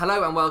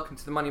Hello and welcome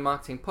to the Money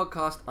Marketing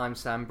Podcast. I'm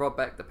Sam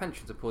Brodbeck, the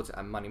pensions reporter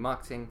at Money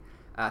Marketing.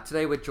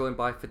 Today we're joined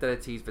by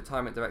Fidelity's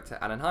Retirement Director,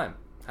 Alan Hyam.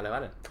 Hello,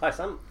 Alan. Hi,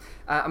 Sam.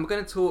 And we're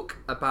going to talk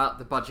about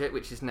the budget,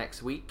 which is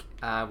next week,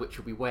 which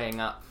will be weighing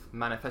up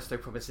manifesto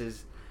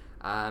promises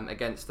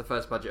against the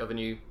first budget of a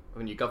new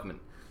government.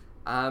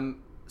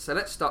 So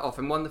let's start off.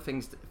 And one of the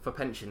things for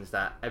pensions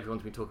that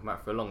everyone's been talking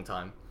about for a long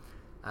time,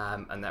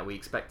 and that we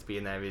expect to be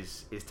in there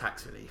is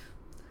tax relief.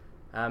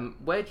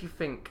 Where do you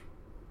think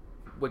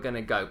we're going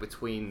to go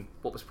between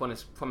what was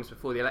promised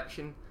before the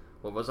election,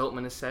 what Ros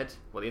Altman has said,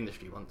 what the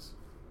industry wants?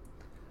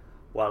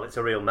 Well, it's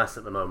a real mess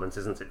at the moment,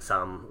 isn't it,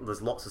 Sam?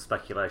 There's lots of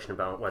speculation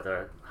about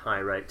whether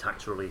high-rate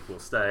tax relief will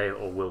stay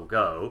or will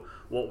go.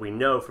 What we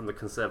know from the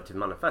Conservative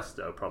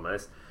manifesto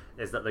promise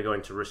is that they're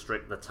going to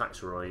restrict the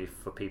tax relief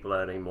for people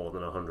earning more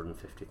than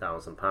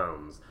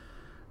 £150,000.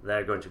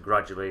 They're going to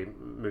gradually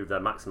move their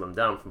maximum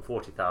down from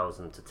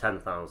 40,000 to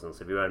 10,000.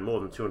 So if you earn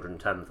more than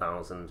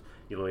 210,000,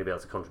 you'll only be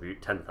able to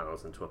contribute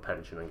 10,000 to a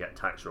pension and get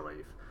tax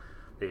relief.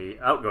 The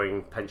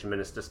outgoing pension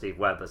minister, Steve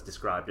Webb, has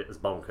described it as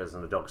bonkers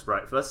and a dog's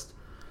breakfast.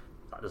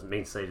 That doesn't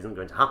mean to say it isn't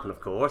going to happen, of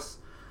course.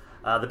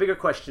 The bigger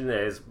question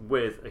is,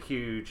 with a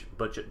huge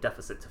budget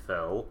deficit to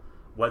fill,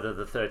 whether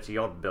the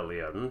 30-odd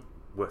billion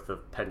worth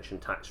of pension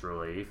tax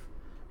relief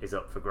is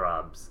up for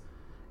grabs.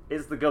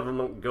 Is the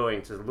government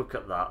going to look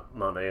at that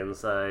money and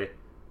say,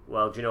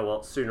 well, do you know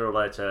what, sooner or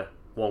later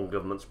one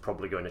government's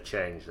probably going to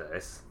change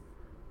this.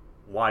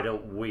 Why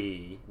don't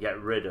we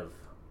get rid of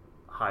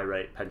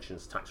high-rate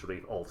pensions tax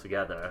relief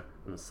altogether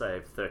and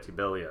save 30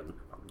 billion?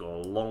 That'll go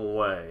a long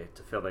way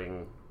to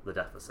filling the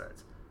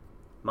deficit.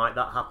 Might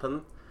that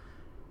happen?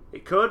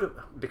 It could,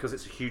 because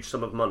it's a huge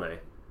sum of money,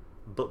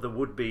 but there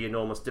would be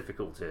enormous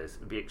difficulties.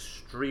 It would be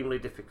extremely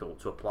difficult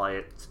to apply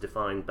it to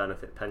defined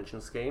benefit pension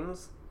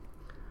schemes.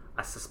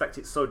 I suspect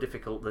it's so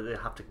difficult that they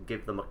have to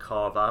give them a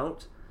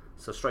carve-out,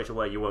 so straight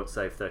away you won't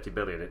save 30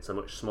 billion, it's a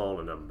much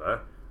smaller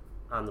number,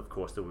 and of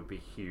course there would be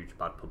huge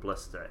bad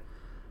publicity.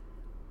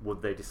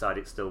 Would they decide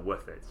it's still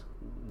worth it?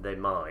 They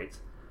might.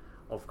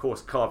 Of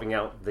course, carving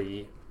out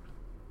the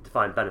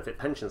defined benefit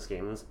pension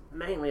schemes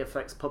mainly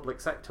affects public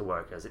sector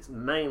workers. It's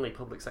mainly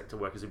public sector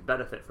workers who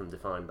benefit from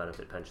defined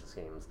benefit pension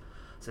schemes.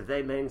 So if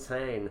they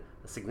maintain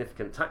a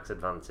significant tax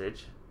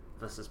advantage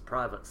versus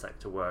private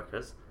sector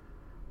workers,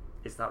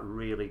 is that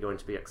really going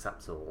to be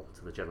acceptable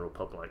to the general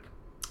public?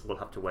 We'll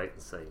have to wait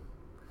and see.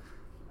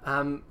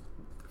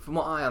 From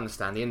what I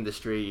understand, the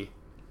industry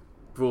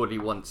broadly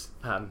wants,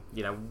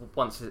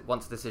 once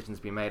a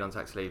decision's been made on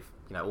tax relief,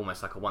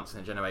 almost like a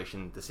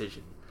once-in-a-generation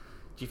decision.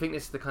 Do you think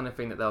this is the kind of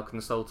thing that they'll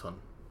consult on?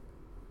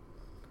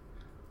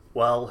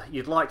 Well,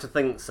 you'd like to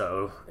think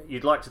so.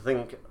 You'd like to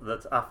think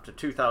that after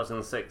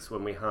 2006,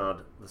 when we had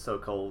the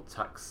so-called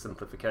tax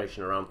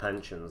simplification around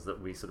pensions, that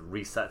we sort of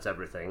reset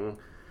everything,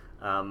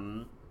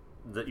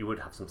 that you would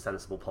have some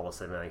sensible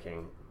policy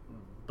making.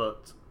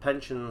 But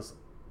pensions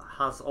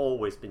has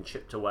always been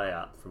chipped away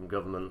at from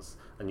governments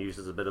and used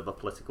as a bit of a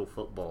political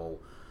football.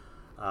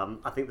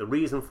 I think the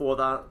reason for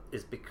that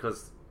is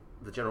because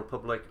the general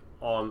public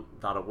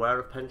aren't that aware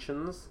of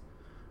pensions.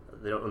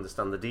 They don't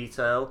understand the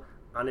detail,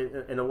 and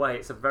in a way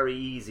it's a very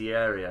easy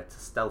area to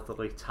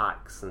stealthily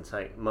tax and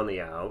take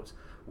money out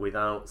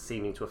without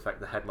seeming to affect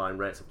the headline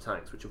rates of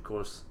tax, which of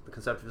course the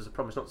Conservatives have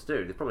promised not to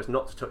do. They've promised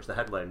not to touch the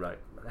headline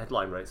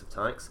rates of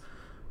tax,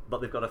 but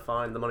they've got to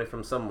find the money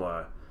from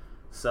somewhere.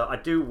 So I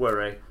do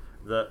worry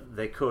that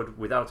they could,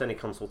 without any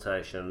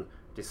consultation,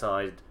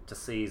 decide to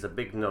seize a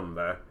big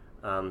number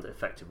and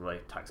effectively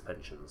tax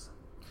pensions.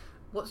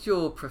 What's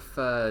your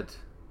preferred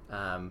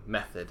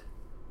method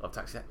of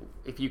tax?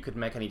 If you could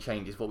make any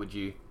changes, what would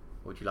you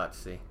like to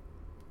see?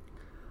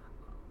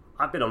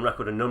 I've been on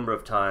record a number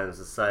of times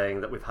as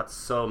saying that we've had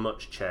so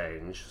much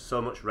change,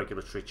 so much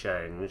regulatory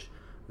change,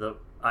 that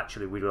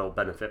actually we'd all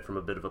benefit from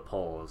a bit of a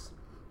pause.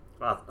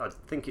 I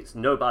think it's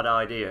no bad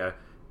idea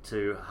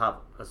to have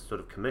a sort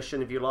of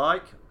commission, if you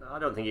like. I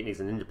don't think it needs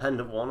an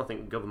independent one. I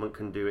think government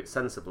can do it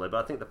sensibly,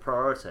 but I think the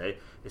priority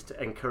is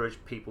to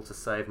encourage people to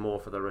save more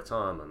for their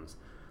retirement.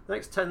 The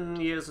next 10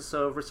 years or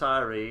so of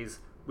retirees,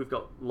 we've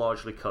got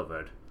largely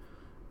covered.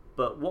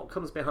 But what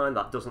comes behind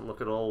that doesn't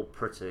look at all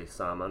pretty,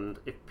 Sam, and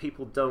if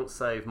people don't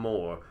save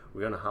more,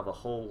 we're going to have a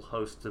whole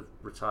host of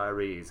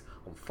retirees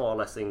on far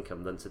less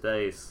income than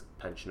today's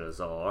pensioners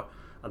are,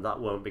 and that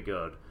won't be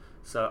good.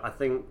 So I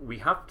think we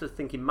have to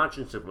think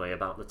imaginatively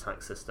about the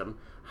tax system,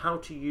 how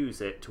to use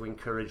it to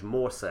encourage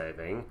more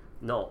saving,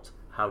 not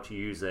how to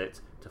use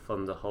it to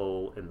fund a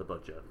hole in the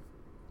budget.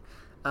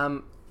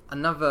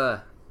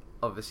 Another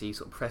obviously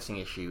sort of pressing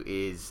issue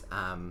is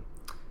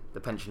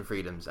the pension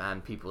freedoms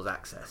and people's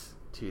access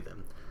to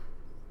them.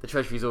 The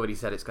Treasury's already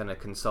said it's going to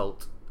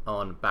consult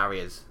on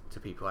barriers to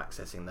people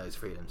accessing those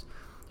freedoms. Do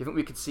you think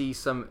we could see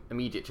some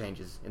immediate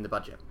changes in the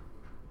budget?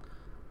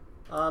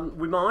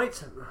 We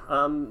might.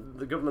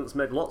 The government's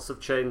made lots of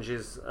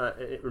changes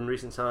in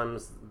recent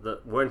times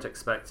that weren't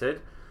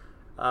expected.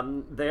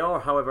 They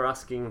are, however,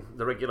 asking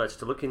the regulator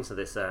to look into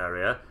this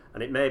area,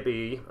 and it may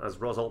be, as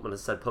Ros Altman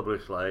has said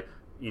publicly,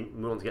 we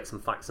want to get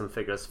some facts and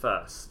figures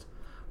first.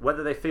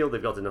 Whether they feel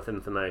they've got enough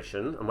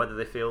information and whether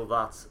they feel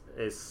that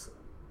is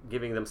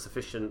giving them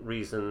sufficient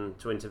reason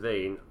to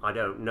intervene, I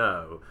don't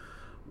know.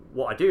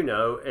 What I do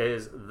know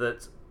is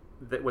that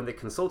when they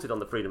consulted on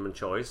the freedom and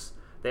choice,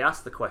 they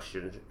asked the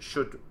question,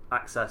 should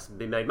access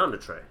be made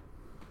mandatory?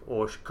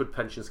 Or could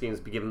pension schemes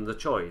be given the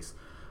choice?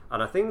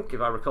 And I think,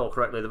 if I recall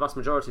correctly, the vast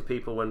majority of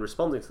people, when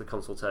responding to the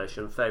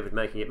consultation, favoured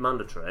making it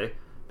mandatory,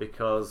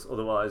 because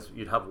otherwise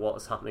you'd have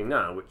what's happening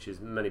now, which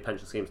is many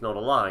pension schemes not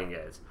allowing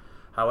it.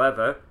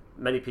 However,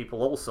 many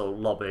people also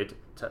lobbied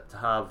to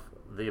have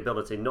the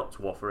ability not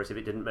to offer it if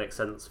it didn't make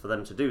sense for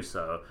them to do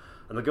so.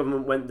 And the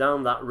government went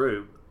down that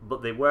route,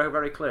 but they were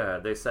very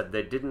clear. They said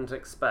they didn't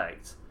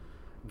expect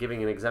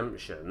giving an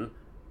exemption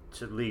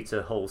to lead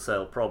to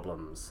wholesale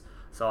problems.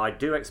 So I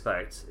do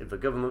expect, if the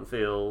government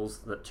feels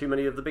that too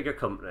many of the bigger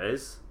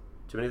companies,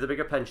 too many of the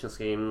bigger pension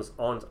schemes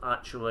aren't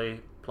actually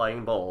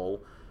playing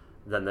ball,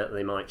 then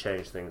they might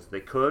change things.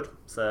 They could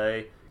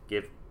say,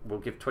 we'll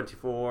give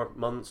 24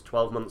 months,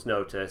 12 months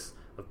notice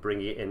of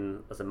bringing it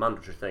in as a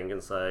mandatory thing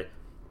and say,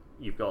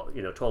 you've got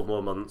 12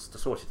 more months to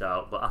sort it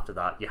out, but after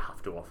that you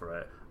have to offer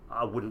it.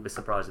 I wouldn't be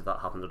surprised if that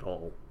happened at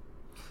all.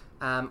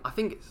 I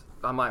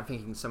might be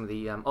thinking some of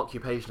the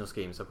occupational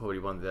schemes are probably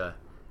one of the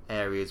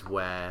areas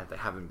where they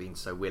haven't been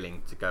so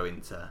willing to go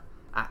into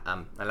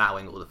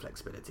allowing all the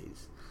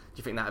flexibilities. Do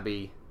you think that would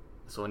be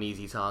sort of an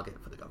easy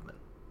target for the government?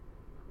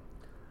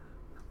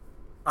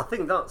 I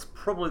think that's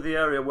probably the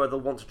area where they'll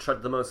want to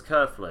tread the most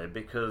carefully,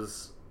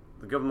 because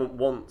the government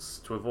wants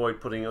to avoid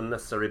putting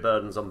unnecessary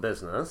burdens on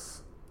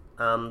business,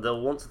 and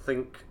they'll want to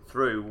think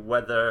through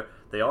whether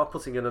they are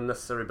putting an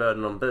unnecessary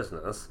burden on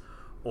business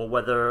or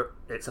whether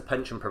it's a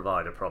pension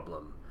provider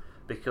problem,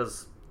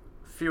 because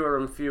fewer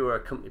and fewer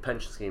company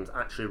pension schemes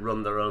actually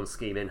run their own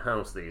scheme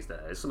in-house these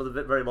days. Some of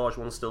the very large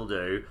ones still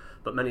do,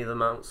 but many of them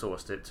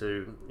outsourced it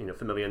to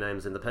familiar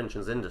names in the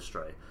pensions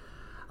industry.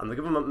 And the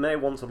government may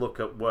want to look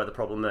at where the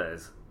problem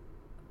is.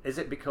 Is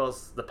it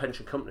because the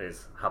pension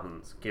companies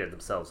haven't geared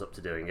themselves up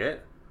to doing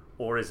it?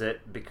 Or is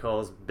it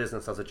because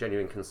business has a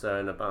genuine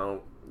concern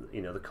about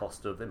the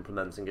cost of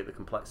implementing it, the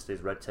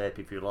complexities, red tape,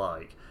 if you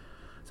like?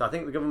 So I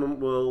think the government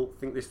will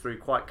think this through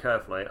quite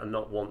carefully and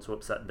not want to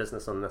upset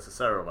business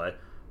unnecessarily.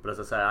 But as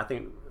I say, I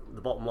think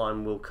the bottom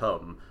line will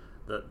come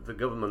that the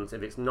government,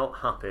 if it's not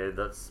happy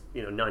that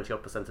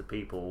 90% of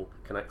people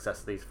can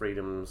access these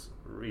freedoms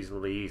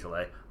reasonably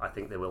easily, I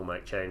think they will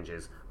make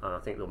changes, and I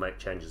think they'll make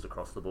changes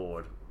across the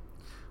board.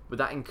 Would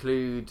that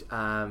include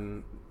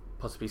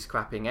possibly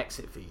scrapping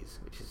exit fees,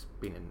 which has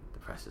been in the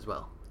press as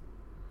well?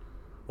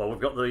 Well, we've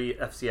got the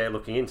FCA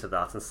looking into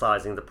that and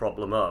sizing the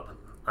problem up.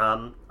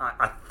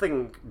 I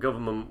think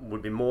government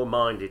would be more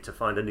minded to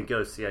find a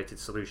negotiated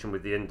solution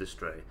with the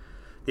industry.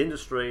 The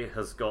industry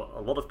has got a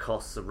lot of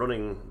costs of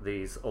running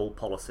these old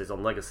policies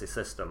on legacy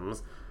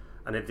systems,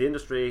 and if the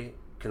industry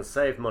can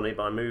save money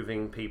by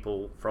moving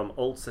people from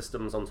old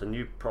systems onto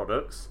new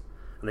products,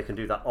 and they can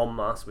do that en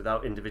masse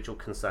without individual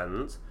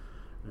consent,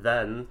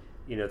 then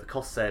the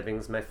cost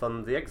savings may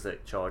fund the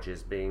exit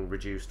charges being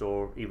reduced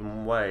or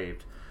even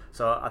waived.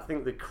 So I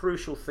think the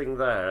crucial thing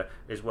there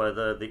is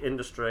whether the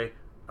industry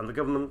and the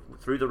government,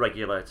 through the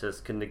regulators,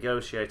 can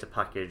negotiate a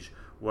package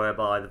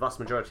whereby the vast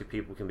majority of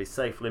people can be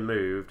safely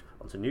moved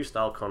onto new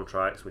style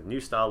contracts with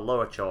new style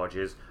lower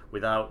charges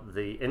without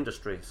the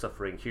industry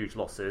suffering huge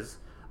losses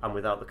and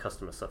without the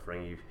customer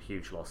suffering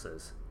huge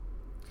losses.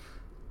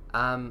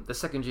 The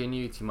secondary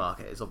annuity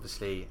market is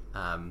obviously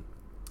a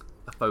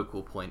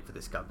focal point for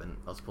this government.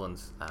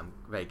 Osborne's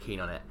very keen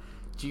on it.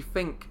 Do you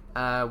think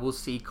we'll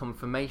see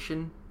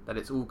confirmation that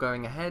it's all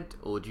going ahead,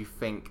 or do you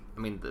think,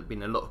 there have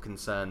been a lot of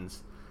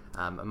concerns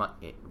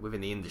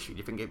within the industry, do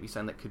you think it'd be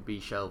something that could be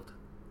shelved?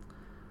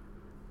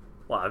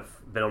 Well,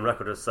 I've been on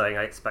record as saying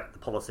I expect the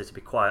policy to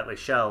be quietly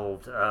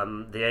shelved.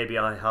 The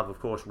ABI have, of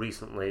course,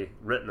 recently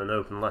written an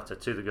open letter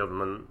to the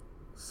government,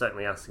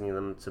 certainly asking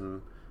them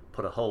to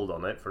put a hold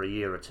on it for a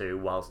year or two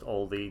whilst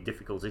all the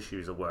difficult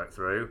issues are worked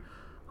through.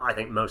 I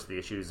think most of the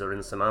issues are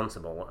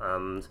insurmountable,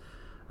 and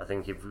I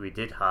think if we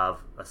did have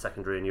a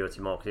secondary annuity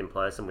market in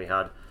place and we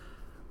had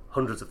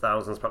hundreds of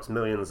thousands, perhaps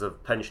millions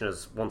of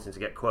pensioners wanting to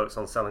get quotes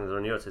on selling their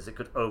annuities, it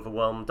could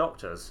overwhelm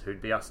doctors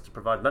who'd be asked to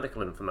provide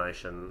medical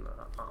information.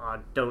 I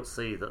don't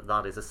see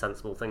that is a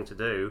sensible thing to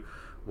do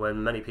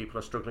when many people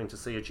are struggling to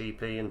see a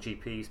GP, and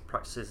GP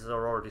practices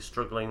are already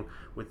struggling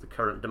with the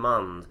current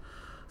demand.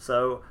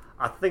 So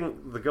I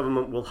think the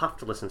government will have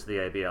to listen to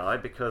the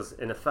ABI, because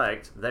in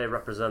effect they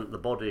represent the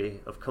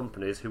body of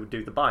companies who would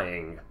do the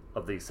buying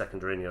of these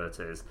secondary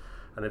annuities.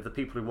 And if the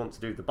people who want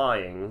to do the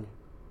buying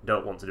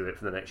don't want to do it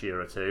for the next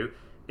year or two,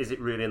 is it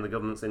really in the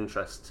government's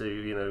interest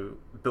to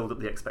build up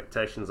the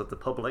expectations of the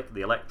public,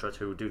 the electorate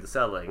who do the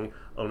selling,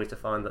 only to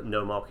find that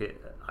no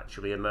market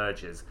actually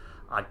emerges?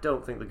 I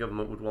don't think the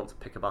government would want to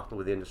pick a battle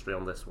with the industry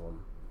on this one.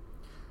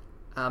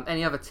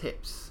 Any other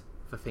tips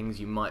for things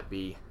you might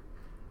be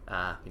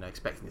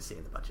expecting to see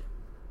in the budget?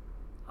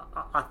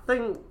 I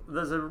think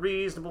there's a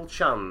reasonable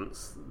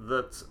chance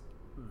that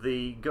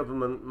the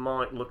government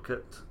might look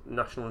at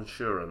national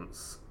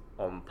insurance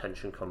on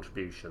pension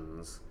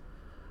contributions.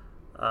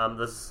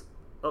 There's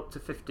up to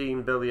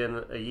 15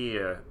 billion a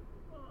year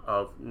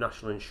of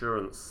national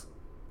insurance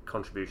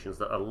contributions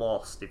that are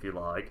lost, if you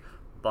like,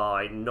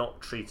 by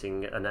not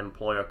treating an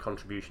employer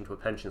contribution to a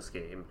pension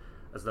scheme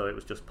as though it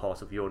was just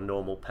part of your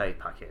normal pay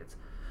packet.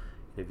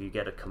 If you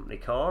get a company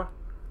car,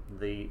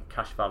 the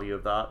cash value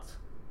of that,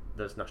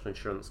 there's national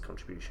insurance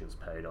contributions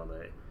paid on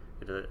it.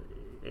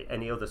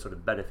 Any other sort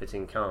of benefit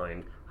in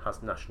kind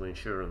has national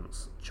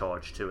insurance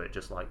charged to it,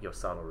 just like your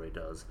salary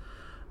does.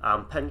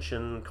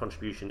 Pension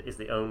contribution is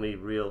the only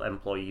real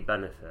employee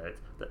benefit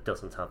that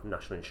doesn't have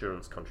national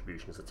insurance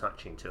contributions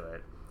attaching to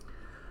it.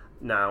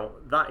 Now,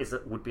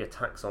 would be a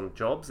tax on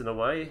jobs in a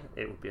way.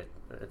 It would be a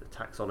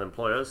tax on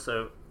employers.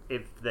 So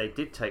if they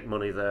did take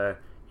money there,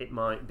 it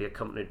might be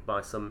accompanied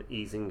by some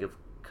easing of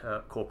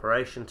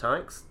corporation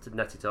tax to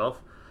net it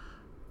off.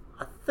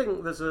 I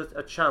think there's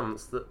a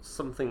chance that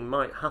something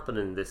might happen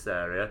in this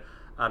area,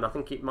 and I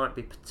think it might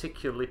be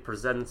particularly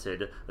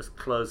presented as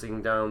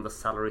closing down the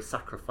salary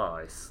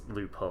sacrifice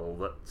loophole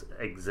that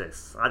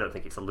exists. I don't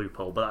think it's a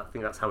loophole, but I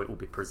think that's how it will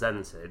be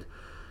presented.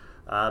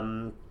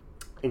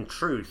 In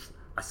truth,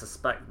 I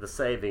suspect the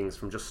savings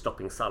from just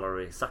stopping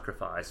salary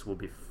sacrifice will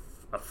be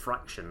a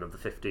fraction of the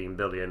 15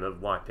 billion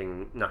of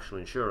wiping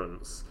national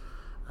insurance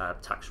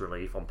tax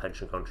relief on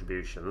pension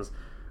contributions.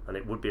 And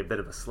it would be a bit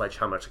of a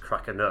sledgehammer to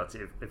crack a nut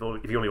if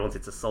you only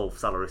wanted to solve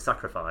salary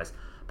sacrifice.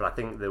 But I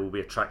think they will be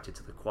attracted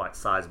to the quite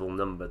sizable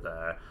number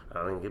there. And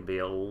I think it'd be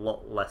a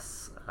lot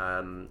less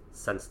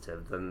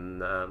sensitive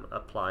than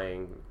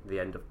applying the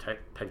end of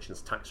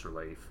pensions tax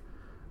relief,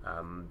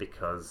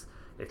 because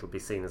it'll be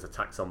seen as a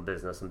tax on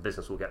business, and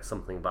business will get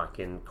something back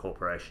in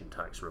corporation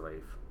tax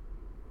relief.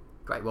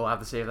 Great, we'll have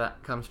to see if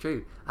that comes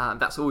true.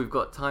 That's all we've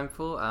got time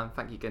for.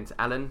 Thank you again to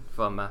Alan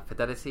from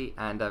Fidelity,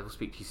 and we'll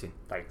speak to you soon.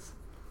 Thanks.